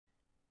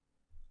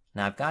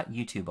Now I've got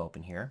YouTube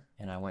open here,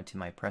 and I went to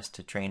my Press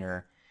to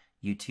Trainer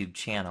YouTube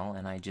channel,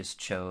 and I just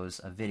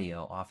chose a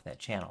video off that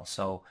channel.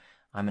 So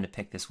I'm going to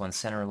pick this one,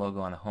 center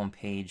logo on the home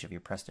page of your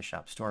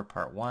PrestaShop store,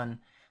 part 1.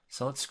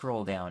 So let's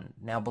scroll down.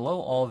 Now below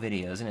all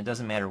videos, and it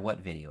doesn't matter what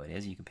video it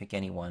is, you can pick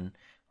any one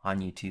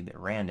on YouTube at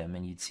random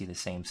and you'd see the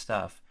same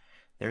stuff.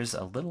 There's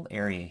a little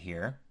area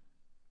here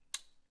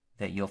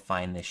that you'll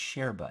find this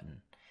share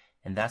button,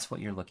 and that's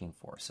what you're looking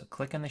for. So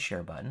click on the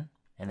share button,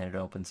 and then it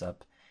opens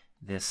up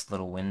this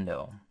little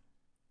window.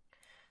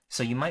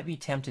 So you might be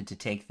tempted to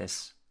take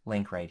this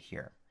link right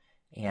here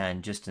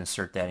and just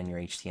insert that in your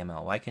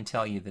HTML. Well, I can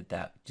tell you that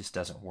that just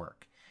doesn't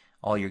work.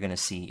 All you're going to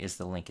see is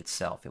the link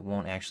itself. It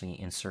won't actually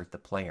insert the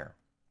player.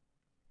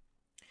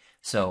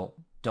 So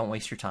don't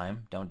waste your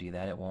time. Don't do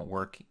that. It won't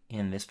work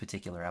in this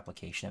particular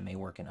application. It may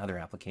work in other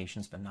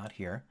applications, but not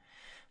here.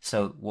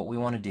 So what we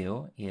want to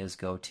do is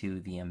go to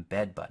the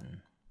embed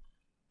button.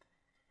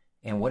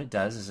 And what it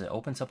does is it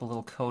opens up a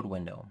little code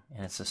window,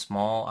 and it's a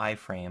small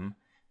iframe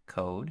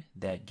code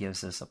that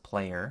gives us a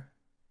player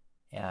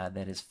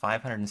that is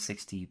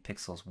 560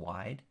 pixels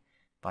wide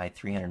by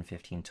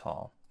 315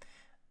 tall.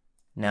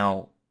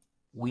 Now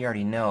we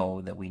already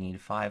know that we need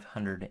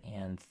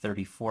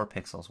 534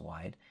 pixels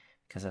wide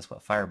because that's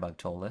what Firebug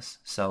told us.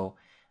 So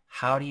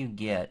how do you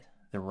get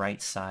the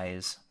right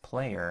size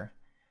player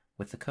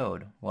with the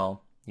code?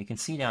 Well, you can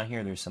see down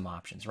here there's some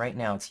options. Right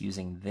now it's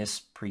using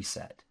this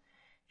preset.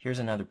 Here's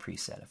another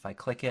preset. If I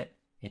click it,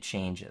 it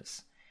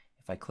changes.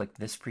 If I click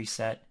this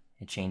preset,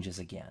 it changes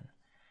again.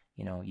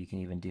 You know, you can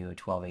even do a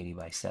 1280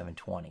 by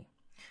 720.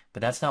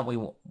 But that's not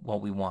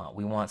what we want.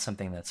 We want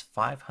something that's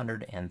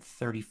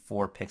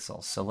 534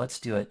 pixels. So let's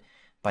do it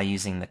by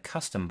using the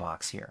custom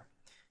box here.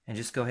 And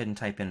just go ahead and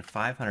type in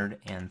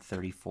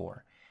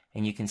 534.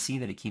 And you can see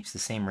that it keeps the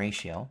same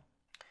ratio.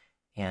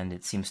 And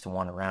it seems to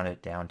want to round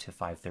it down to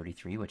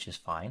 533, which is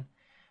fine.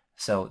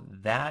 So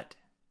that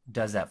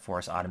does that for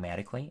us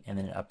automatically, and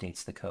then it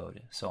updates the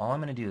code. So all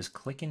I'm going to do is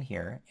click in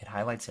here. It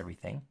highlights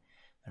everything.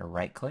 I'm going to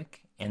right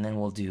click, and then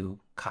we'll do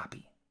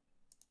copy.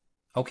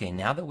 Okay,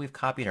 now that we've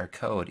copied our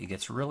code, it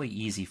gets really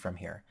easy from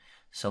here.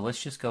 So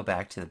let's just go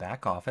back to the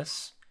back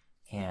office,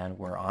 and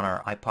we're on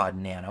our iPod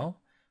Nano.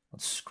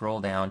 Let's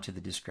scroll down to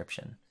the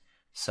description.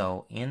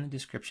 So in the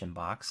description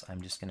box,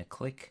 I'm just going to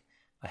click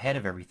ahead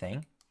of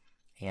everything,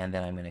 and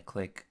then I'm going to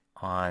click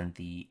on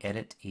the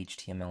Edit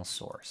HTML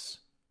Source.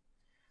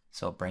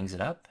 So it brings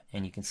it up,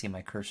 and you can see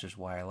my cursor's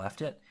where I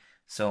left it.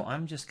 So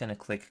I'm just going to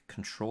click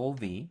Control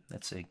V,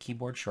 that's a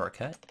keyboard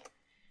shortcut,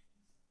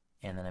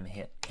 and then I'm going to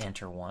hit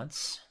Enter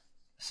once.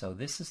 So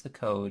this is the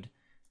code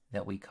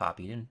that we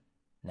copied and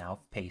now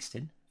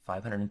pasted,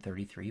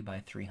 533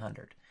 by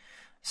 300.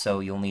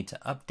 So you'll need to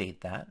update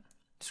that.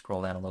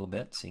 Scroll down a little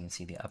bit so you can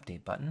see the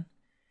update button.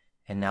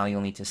 And now you'll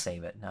need to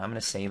save it. Now I'm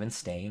going to save and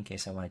stay in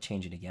case I want to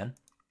change it again.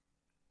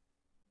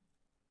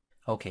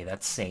 Okay,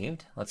 that's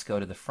saved. Let's go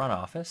to the front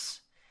office.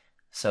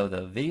 So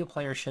the video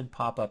player should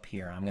pop up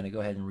here. I'm going to go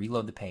ahead and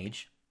reload the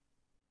page.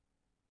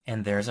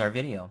 And there's our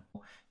video.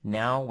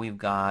 Now we've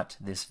got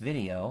this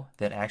video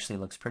that actually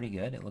looks pretty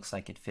good. It looks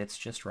like it fits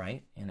just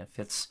right, and it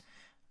fits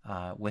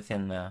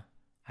within the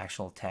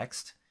actual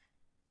text.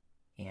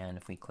 And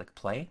if we click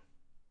play.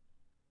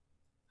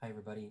 Hi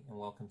everybody, and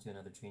welcome to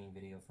another training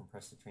video from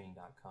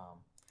PrestaTraining.com.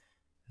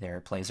 There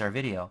it plays our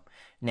video.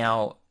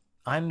 Now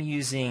I'm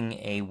using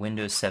a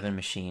Windows 7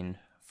 machine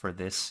for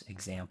this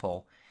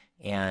example,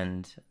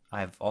 and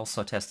I've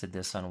also tested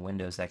this on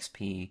Windows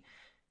XP,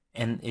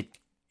 and it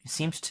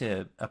seems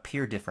to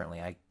appear differently.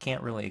 I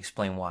can't really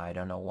explain why. I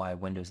don't know why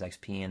Windows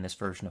XP and this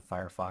version of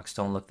Firefox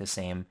don't look the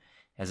same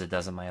as it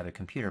does on my other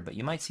computer, but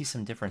you might see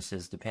some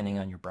differences depending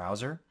on your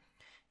browser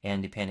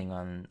and depending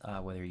on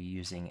whether you're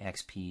using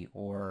XP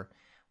or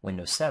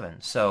Windows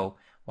 7. So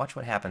watch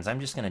what happens.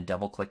 I'm just going to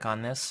double click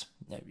on this,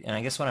 and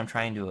I guess what I'm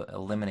trying to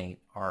eliminate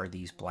are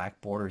these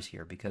black borders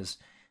here because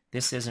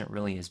this isn't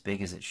really as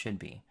big as it should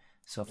be.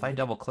 So if I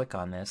double click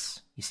on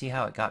this, you see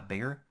how it got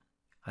bigger?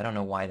 I don't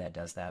know why that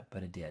does that,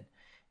 but it did.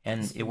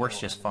 And it works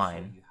just fine.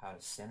 I'm going to show you how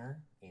to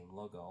center a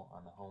logo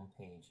on the home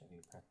page of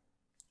your prep.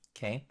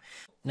 Okay.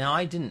 Now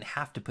I didn't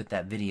have to put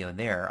that video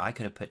there. I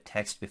could have put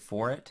text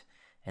before it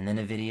and then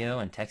a video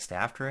and text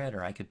after it,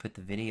 or I could put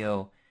the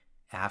video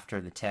after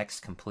the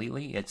text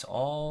completely. It's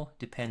all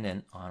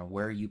dependent on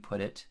where you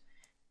put it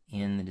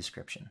in the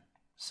description.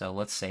 So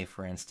let's say,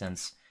 for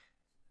instance,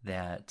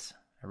 that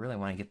I really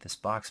want to get this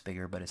box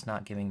bigger, but it's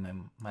not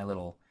giving my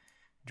little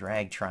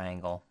drag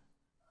triangle.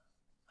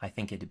 I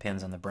think it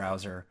depends on the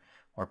browser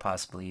or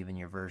possibly even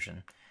your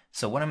version.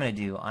 So what I'm going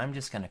to do, I'm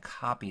just going to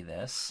copy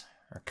this,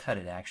 or cut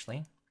it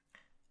actually.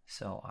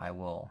 So I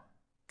will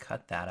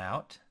cut that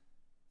out.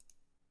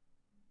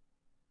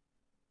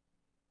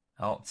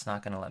 Oh, it's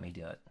not going to let me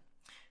do it.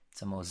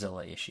 It's a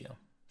Mozilla issue.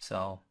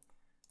 So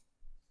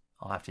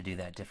I'll have to do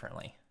that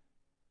differently.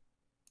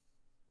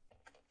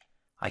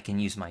 I can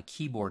use my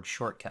keyboard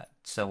shortcut.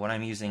 So what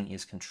I'm using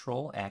is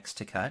Control X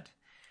to cut,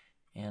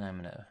 and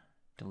I'm going to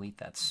delete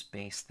that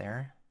space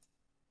there.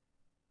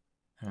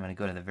 I'm going to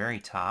go to the very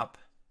top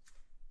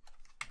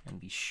and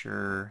be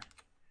sure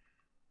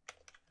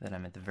that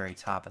I'm at the very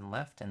top and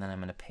left, and then I'm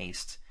going to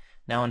paste.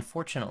 Now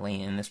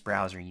unfortunately in this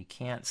browser you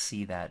can't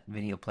see that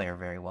video player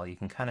very well. You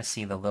can kind of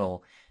see the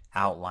little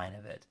outline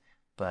of it,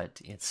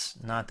 but it's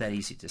not that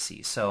easy to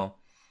see. So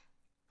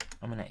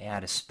I'm going to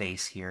add a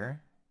space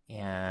here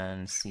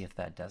and see if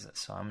that does it.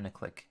 So I'm going to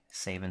click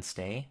Save and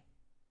Stay,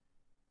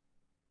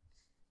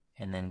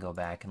 and then go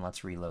back and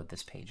let's reload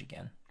this page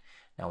again.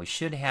 Now we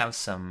should have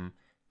some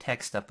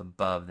text up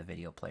above the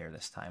video player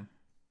this time.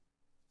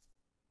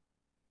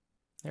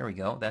 There we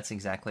go. That's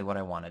exactly what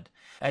I wanted.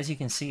 As you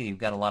can see, you've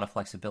got a lot of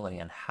flexibility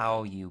on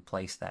how you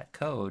place that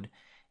code,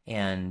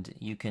 and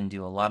you can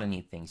do a lot of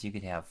neat things. You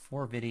could have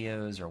 4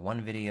 videos or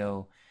 1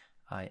 video,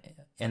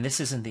 and this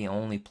isn't the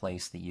only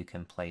place that you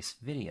can place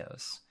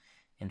videos.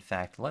 In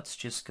fact, let's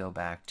just go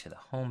back to the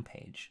home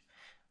page.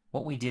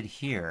 What we did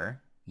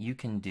here, you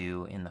can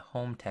do in the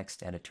home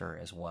text editor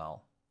as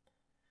well.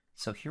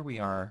 So here we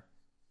are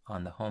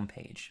on the home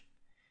page,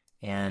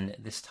 and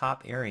this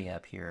top area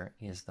up here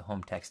is the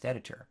home text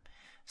editor.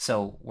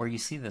 So where you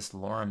see this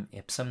lorem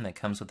ipsum that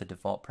comes with the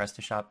default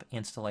PrestaShop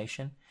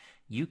installation,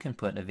 you can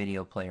put a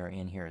video player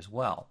in here as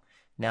well.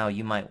 Now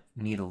you might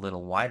need a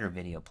little wider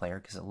video player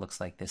because it looks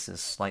like this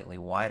is slightly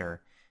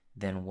wider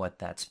than what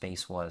that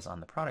space was on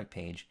the product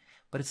page,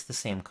 but it's the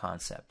same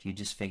concept. You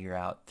just figure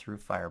out through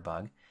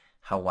Firebug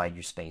how wide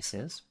your space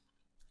is,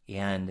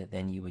 and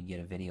then you would get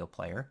a video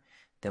player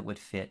that would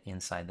fit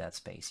inside that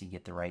space. You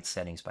get the right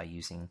settings by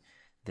using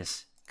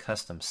this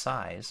custom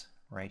size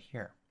right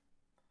here.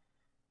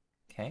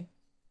 Okay.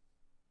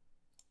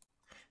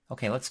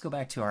 Okay, let's go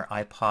back to our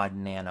iPod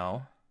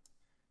Nano.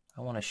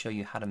 I want to show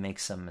you how to make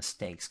some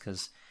mistakes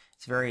because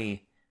it's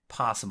very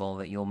possible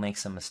that you'll make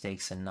some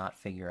mistakes and not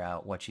figure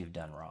out what you've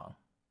done wrong.